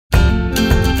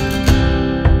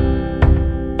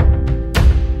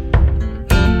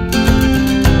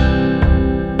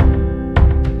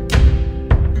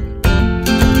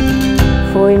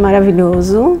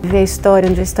maravilhoso. Ver a história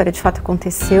onde a história de fato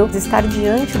aconteceu. Estar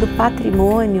diante do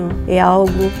patrimônio é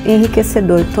algo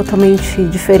enriquecedor, totalmente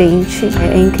diferente,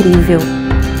 é incrível.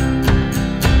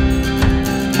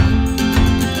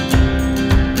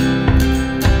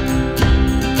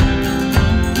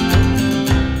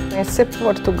 Conhecer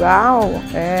Portugal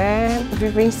é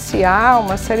vivenciar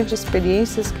uma série de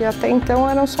experiências que até então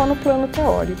eram só no plano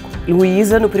teórico.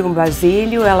 Luísa, no Primo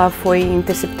Basílio, ela foi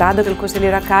interceptada pelo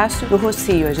conselheiro Acácio no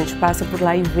Rocio. A gente passa por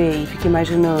lá e vê e fica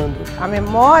imaginando. A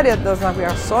memória das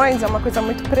navegações é uma coisa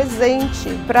muito presente.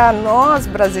 Para nós,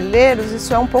 brasileiros,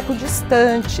 isso é um pouco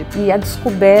distante. E a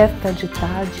descoberta de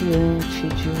estar diante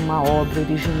de uma obra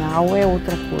original é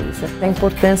outra coisa. A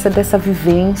importância dessa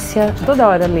vivência, toda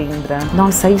hora lembra.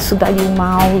 Nossa, isso daria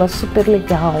uma aula super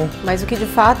legal. Mas o que de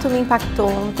fato me impactou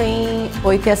ontem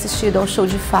foi ter assistido ao show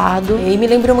de fado e me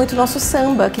lembrou muito o nosso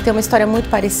samba, que tem uma história muito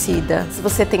parecida.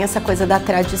 Você tem essa coisa da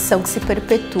tradição que se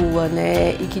perpetua,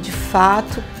 né? E que de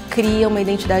fato cria uma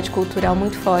identidade cultural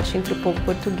muito forte entre o povo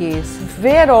português.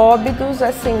 Ver Óbidos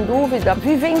é, sem dúvida,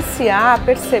 vivenciar,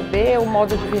 perceber o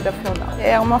modo de vida feudal.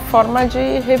 É uma forma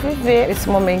de reviver esse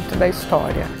momento da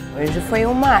história. Hoje foi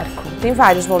um marco. Tem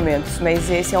vários momentos, mas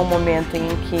esse é um momento em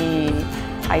que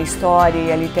a história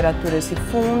e a literatura se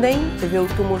fundem. Você vê o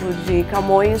túmulo de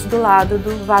Camões do lado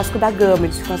do Vasco da Gama,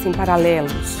 eles ficam assim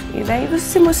paralelos. E daí você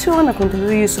se emociona com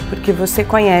tudo isso, porque você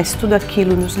conhece tudo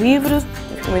aquilo nos livros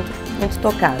e fica muito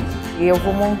tocado. E eu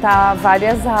vou montar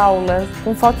várias aulas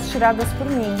com fotos tiradas por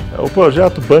mim. O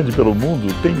projeto Band Pelo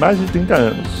Mundo tem mais de 30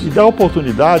 anos e dá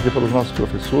oportunidade para os nossos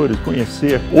professores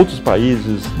conhecer outros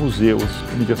países, museus,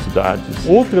 universidades,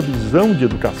 outra visão de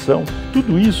educação.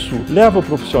 Tudo isso leva o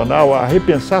profissional a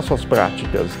repensar suas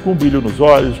práticas, com um brilho nos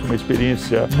olhos, com uma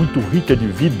experiência muito rica de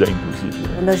vida, inclusive.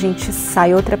 Quando a gente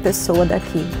sai outra pessoa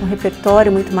daqui, um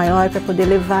repertório muito maior para poder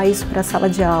levar isso para a sala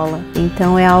de aula.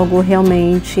 Então é algo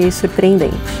realmente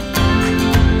surpreendente.